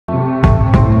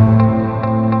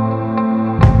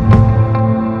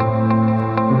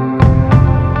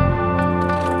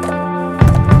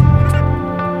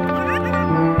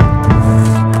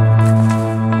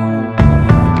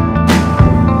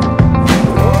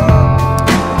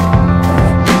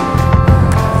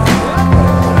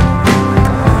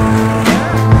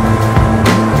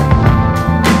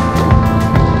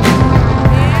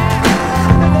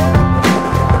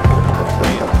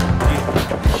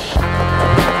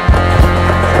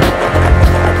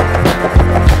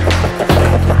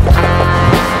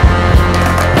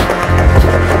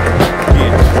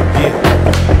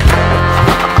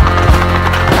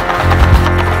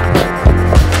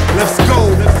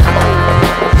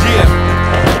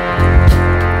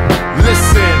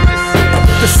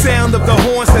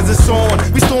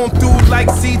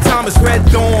like C. Thomas, Red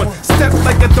Dawn. Step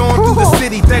like a dawn through the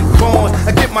city, deck born.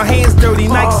 I get my hands dirty,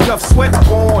 night stuff, sweat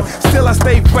on. Still I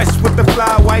stay fresh with the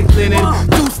fly white linen.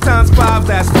 Deuce times 5,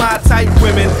 that's my type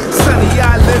women. Sunny,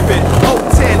 I live it.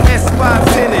 010,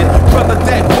 S5 tinted. Brother,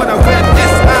 that what I rap,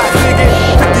 S.I. dig it.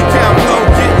 50 count low,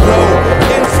 get low.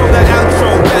 Intro to outro,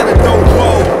 better don't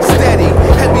roll. Steady,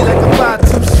 heavy like a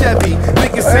 5-2 Chevy.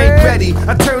 Niggas ain't ready.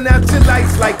 I turn out your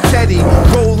lights like Teddy.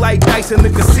 Roll like dice in the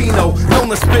casino. Known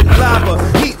to spit lava.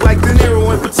 Heat like De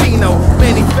Niro and Pacino.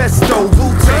 Manifesto,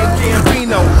 Wu-Tang,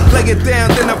 Gambino. Lay it down,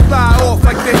 then I fly off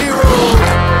like the hero.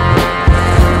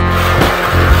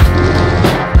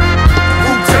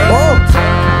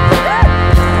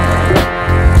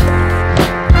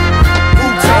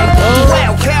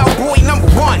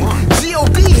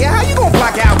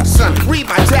 Read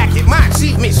my jacket, my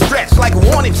achievement stretched like a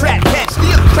warning track catch.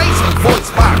 Steal a crazy voice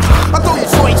box. I throw your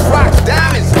joints, rocks,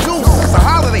 diamonds, juices. It's a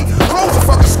holiday. Close the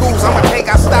fucking schools. I'ma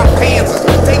take out stop Kansas.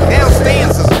 Take down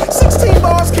stanzas. 16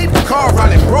 bars, keep the car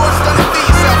running. Broad stunning, be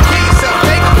yourself, kill yourself.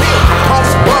 Take a pill.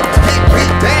 Pulse up, get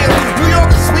beat down. New York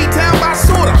is sweet town by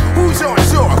sorta. Who's your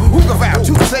sure? Who can vouch?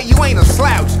 You can say you ain't a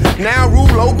slouch. Now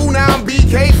rule local, now I'm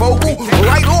BK vocal.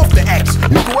 Right off the X.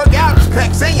 You can work out the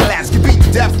pecs and your lats can beat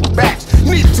the death with backs.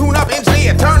 You need to tune up,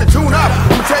 engineer, turn the tune up.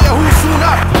 I'ma tell you who's soon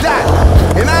up, that.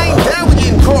 And I ain't down with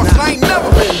getting caught, and I ain't never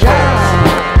been lost.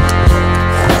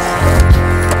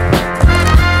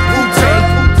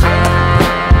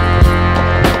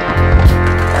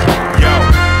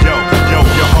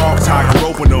 Your hog tiger,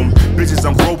 roping them. Bitches,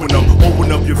 I'm groping them.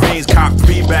 Open up your veins, cop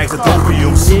 3 bags of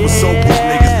dopium. Super soak these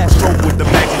niggas, stroke with the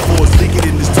back and forth. Stick it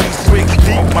in the streets, quick,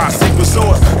 deep, my secret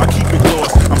sauce. I keep it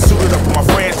lost. I'm suited up with my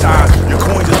friends.